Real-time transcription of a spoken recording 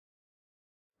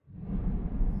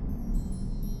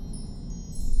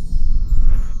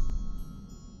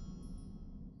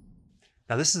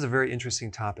Now, this is a very interesting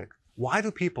topic. Why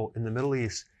do people in the Middle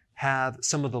East have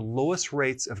some of the lowest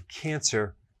rates of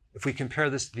cancer if we compare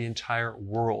this to the entire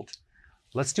world?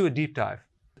 Let's do a deep dive.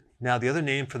 Now, the other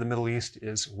name for the Middle East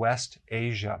is West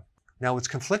Asia. Now, what's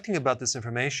conflicting about this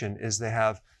information is they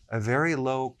have a very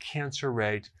low cancer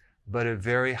rate, but a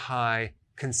very high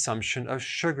consumption of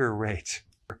sugar rate.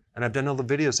 And I've done all the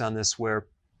videos on this where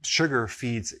sugar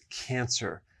feeds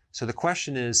cancer. So the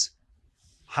question is,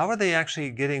 how are they actually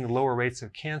getting lower rates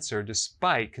of cancer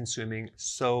despite consuming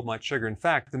so much sugar? In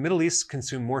fact, the Middle East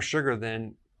consume more sugar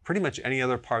than pretty much any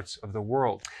other parts of the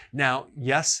world. Now,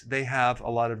 yes, they have a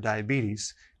lot of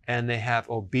diabetes and they have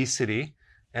obesity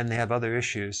and they have other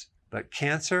issues, but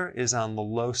cancer is on the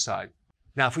low side.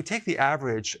 Now, if we take the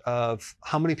average of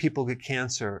how many people get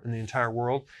cancer in the entire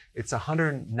world, it's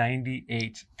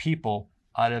 198 people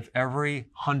out of every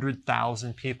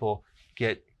 100,000 people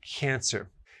get cancer.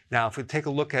 Now, if we take a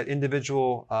look at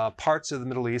individual parts of the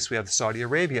Middle East, we have Saudi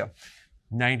Arabia.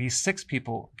 96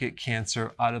 people get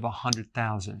cancer out of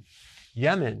 100,000.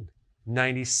 Yemen,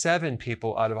 97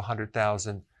 people out of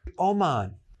 100,000.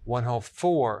 Oman,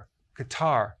 104.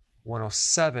 Qatar,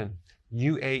 107.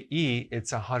 UAE,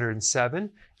 it's 107.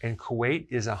 And Kuwait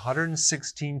is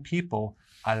 116 people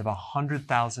out of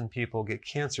 100,000 people get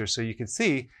cancer. So you can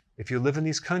see, if you live in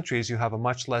these countries, you have a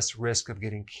much less risk of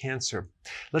getting cancer.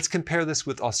 Let's compare this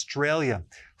with Australia.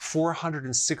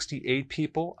 468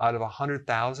 people out of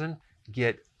 100,000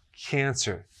 get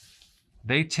cancer.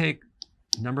 They take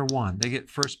number one. They get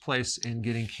first place in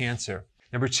getting cancer.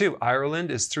 Number two, Ireland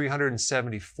is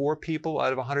 374 people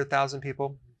out of 100,000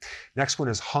 people. Next one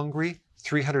is Hungary,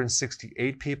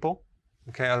 368 people,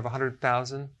 okay, out of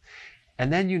 100,000.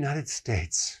 And then United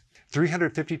States,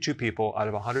 352 people out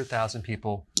of 100,000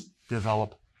 people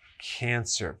develop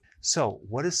cancer. So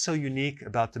what is so unique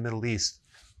about the Middle East?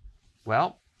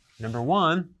 Well, number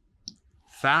one,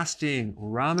 fasting,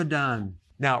 Ramadan.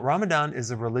 Now, Ramadan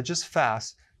is a religious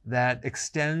fast that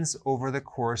extends over the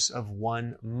course of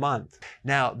 1 month.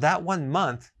 Now, that 1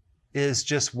 month is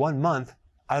just 1 month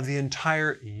out of the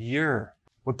entire year.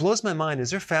 What blows my mind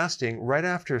is they're fasting right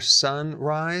after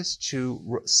sunrise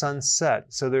to sunset.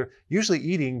 So they're usually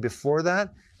eating before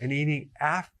that and eating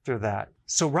after that.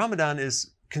 So Ramadan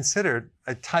is considered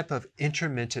a type of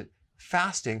intermittent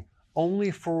fasting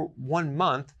only for 1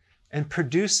 month and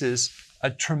produces a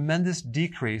tremendous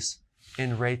decrease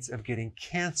in rates of getting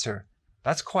cancer.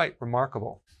 That's quite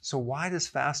remarkable. So why does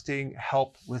fasting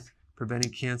help with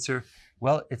preventing cancer?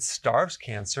 Well, it starves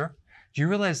cancer. Do you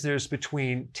realize there's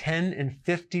between 10 and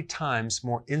 50 times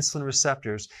more insulin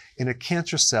receptors in a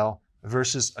cancer cell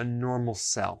versus a normal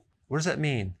cell? What does that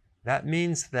mean? That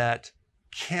means that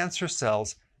cancer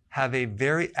cells have a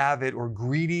very avid or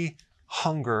greedy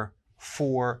hunger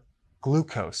for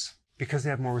glucose because they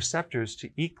have more receptors to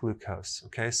eat glucose,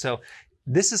 okay? So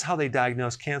this is how they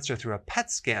diagnose cancer through a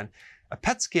PET scan. A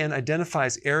PET scan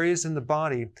identifies areas in the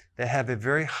body that have a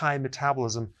very high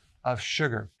metabolism of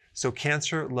sugar. So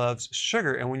cancer loves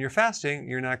sugar, and when you're fasting,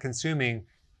 you're not consuming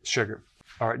sugar.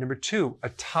 All right, number two,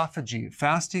 autophagy.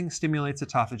 Fasting stimulates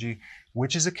autophagy,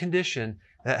 which is a condition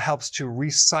that helps to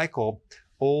recycle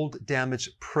old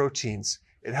damaged proteins.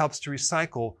 It helps to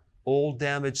recycle old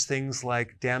damaged things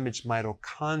like damaged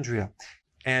mitochondria.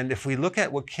 And if we look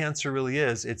at what cancer really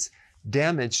is, it's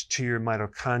damage to your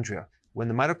mitochondria. When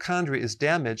the mitochondria is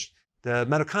damaged, the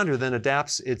mitochondria then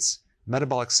adapts its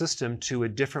metabolic system to a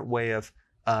different way of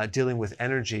dealing with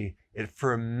energy. It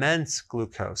ferments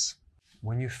glucose.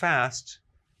 When you fast,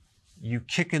 you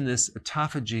kick in this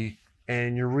autophagy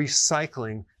and you're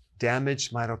recycling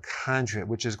damaged mitochondria,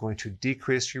 which is going to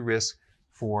decrease your risk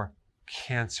for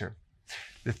cancer.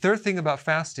 The third thing about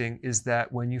fasting is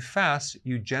that when you fast,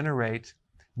 you generate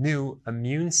new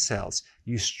immune cells.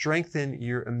 You strengthen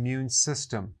your immune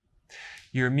system.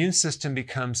 Your immune system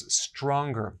becomes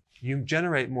stronger. You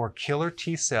generate more killer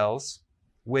T cells,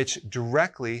 which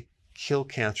directly kill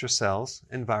cancer cells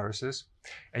and viruses.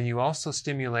 And you also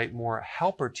stimulate more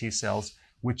helper T cells,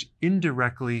 which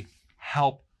indirectly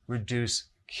help reduce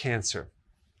cancer.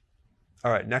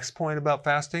 All right, next point about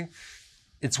fasting.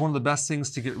 It's one of the best things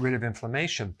to get rid of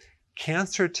inflammation.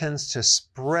 Cancer tends to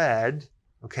spread,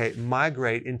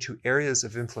 migrate into areas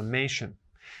of inflammation.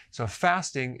 So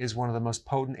fasting is one of the most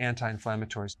potent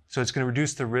anti-inflammatories. So it's going to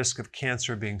reduce the risk of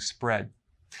cancer being spread.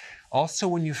 Also,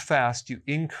 when you fast, you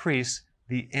increase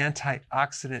the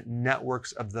antioxidant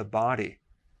networks of the body.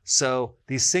 So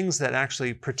these things that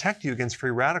actually protect you against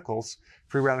free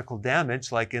radical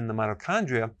damage, like in the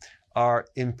mitochondria, are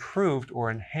improved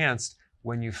or enhanced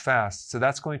when you fast. So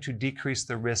that's going to decrease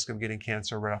the risk of getting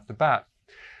cancer right off the bat.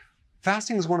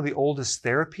 Fasting is one of the oldest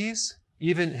therapies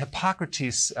Even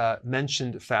Hippocrates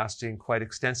mentioned fasting quite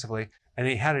extensively, and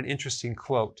he had an interesting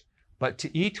quote. But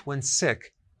to eat when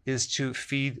sick is to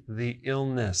feed the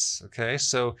illness. Okay,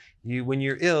 so when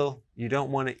you're ill, you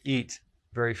don't want to eat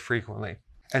very frequently.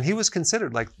 And he was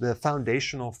considered like the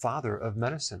foundational father of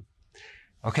medicine.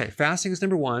 Okay, fasting is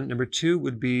number one. Number two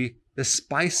would be the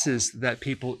spices that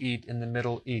people eat in the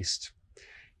Middle East.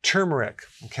 Turmeric,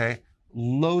 okay,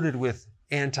 loaded with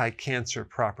anti-cancer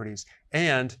properties.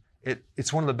 And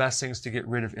it's one of the best things to get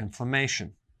rid of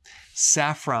inflammation.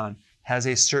 Saffron has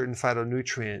a certain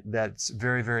phytonutrient that's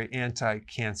very, very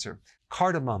anti-cancer.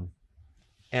 Cardamom,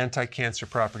 anti-cancer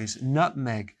properties.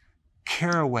 Nutmeg,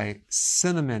 caraway,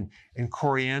 cinnamon, and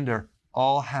coriander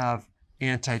all have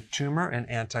anti-tumor and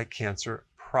anti-cancer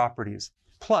properties.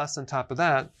 Plus, on top of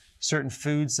that, certain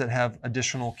foods that have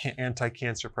additional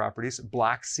anti-cancer properties: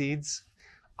 black seeds,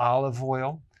 olive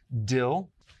oil, dill,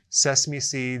 sesame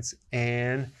seeds,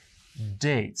 and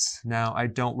dates. Now, I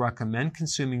don't recommend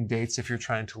consuming dates if you're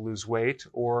trying to lose weight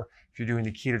or if you're doing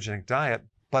a ketogenic diet,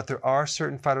 but there are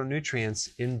certain phytonutrients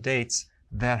in dates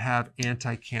that have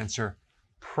anti-cancer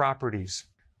properties.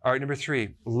 All right, number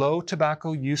three, low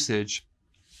tobacco usage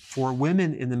for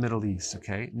women in the Middle East,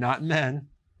 okay? Not men,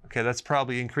 okay, that's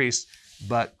probably increased,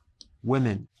 but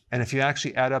women. And if you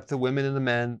actually add up the women and the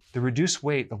men, the reduced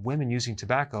weight of women using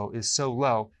tobacco is so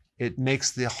low, it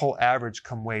makes the whole average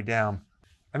come way down.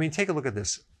 I mean, take a look at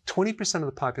this. 20% of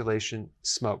the population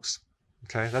smokes,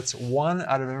 okay? That's 1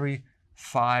 out of every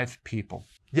 5 people.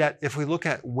 Yet, if we look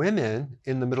at women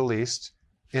in the Middle East,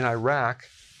 in Iraq,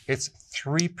 it's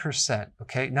 3%,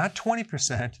 okay? Not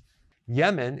 20%.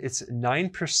 Yemen, it's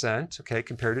 9%, okay,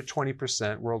 compared to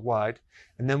 20% worldwide.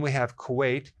 And then we have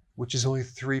Kuwait, which is only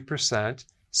 3%.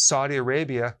 Saudi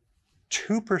Arabia,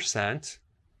 2%.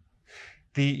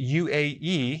 The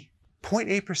UAE,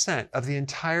 0.8% of the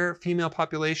entire female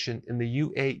population in the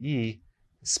UAE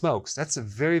smokes. That's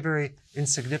very, very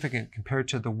insignificant compared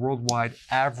to the worldwide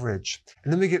average.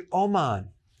 And then we get Oman,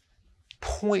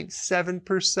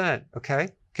 0.7%, okay,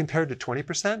 compared to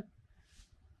 20%.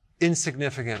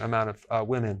 Insignificant amount of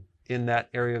women in that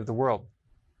area of the world.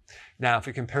 Now, if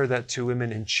we compare that to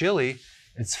women in Chile,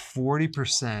 it's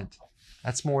 40%.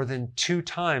 That's more than 2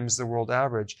 times the world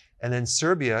average. And then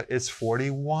Serbia is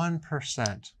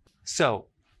 41%. So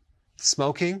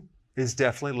smoking is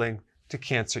definitely linked to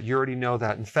cancer. You already know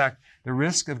that. In fact, the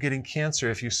risk of getting cancer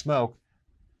if you smoke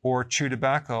or chew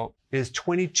tobacco is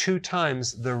 22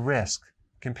 times the risk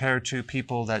compared to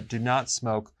people that do not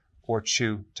smoke or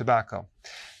chew tobacco.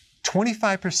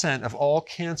 25% of all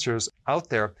cancers out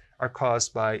there are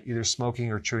caused by either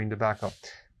smoking or chewing tobacco.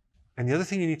 And the other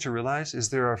thing you need to realize is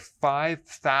there are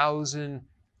 5,000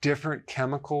 different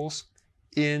chemicals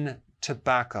in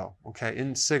tobacco, okay,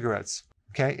 in cigarettes,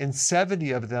 okay, and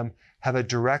 70 of them have a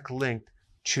direct link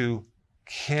to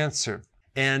cancer.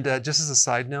 And just as a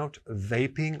side note,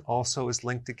 vaping also is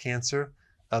linked to cancer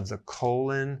of the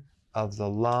colon, of the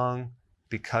lung,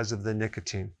 because of the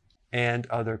nicotine and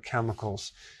other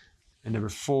chemicals. And number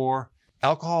 4,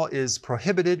 alcohol is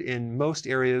prohibited in most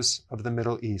areas of the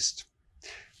Middle East.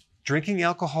 Drinking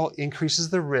alcohol increases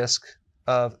the risk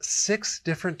of 6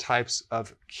 different types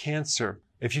of cancer.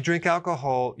 If you drink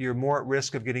alcohol, you're more at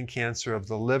risk of getting cancer of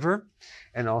the liver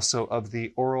and also of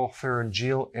the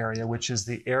oropharyngeal area, which is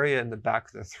the area in the back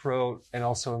of the throat and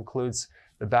also includes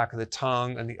the back of the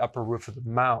tongue and the upper roof of the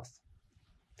mouth.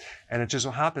 And it just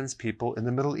so happens people in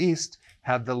the Middle East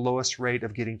have the lowest rate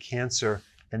of getting cancer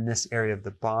in this area of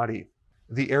the body.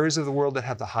 The areas of the world that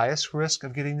have the highest risk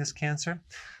of getting this cancer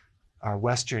are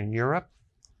Western Europe,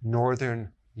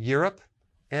 Northern Europe,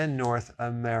 and North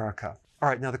America. All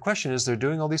right, now the question is, they're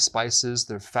doing all these spices,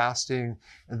 they're fasting,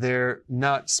 they're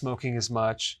not smoking as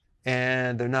much,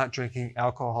 and they're not drinking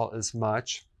alcohol as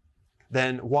much.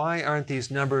 Then why aren't these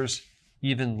numbers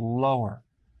even lower?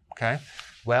 Okay,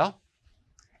 well,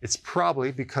 it's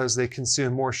probably because they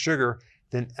consume more sugar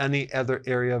than any other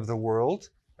area of the world,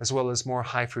 as well as more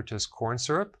high fructose corn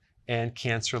syrup, and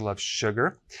cancer loves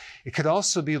sugar. It could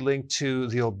also be linked to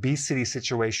the obesity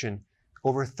situation.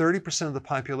 Over 30% of the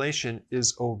population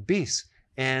is obese,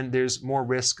 and there's more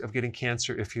risk of getting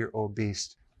cancer if you're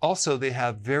obese. Also, they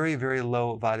have very, very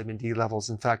low vitamin D levels.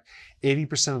 In fact,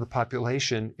 80% of the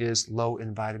population is low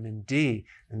in vitamin D.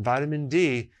 And vitamin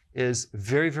D is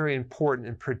very, very important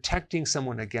in protecting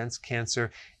someone against cancer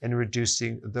and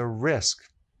reducing the risk.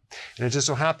 And it just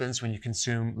so happens when you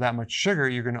consume that much sugar,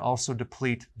 you're going to also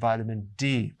deplete vitamin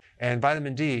D. And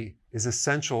vitamin D is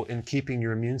essential in keeping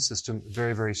your immune system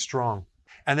very, very strong.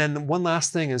 And then one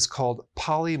last thing is called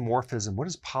polymorphism. What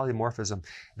is polymorphism?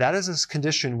 That is a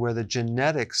condition where the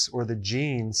genetics or the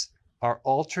genes are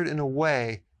altered in a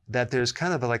way that there's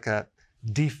kind of like a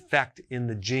defect in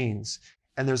the genes.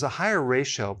 And there's a higher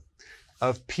ratio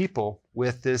of people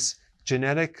with this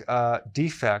genetic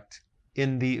defect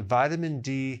in the vitamin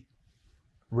D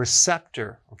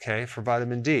receptor, okay, for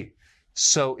vitamin D.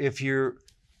 So if your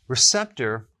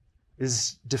receptor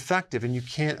is defective and you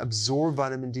can't absorb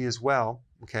vitamin D as well,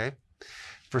 okay,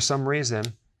 for some reason,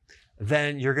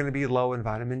 then you're going to be low in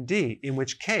vitamin D, in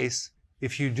which case,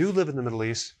 if you do live in the Middle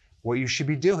East, what you should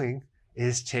be doing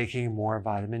is taking more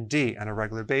vitamin D on a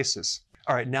regular basis.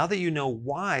 All right, now that you know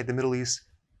why the Middle East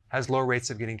has low rates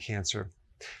of getting cancer,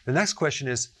 the next question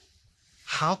is,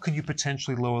 how could you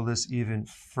potentially lower this even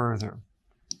further?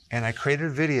 And I created a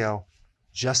video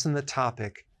just on the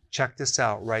topic. Check this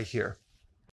out right here.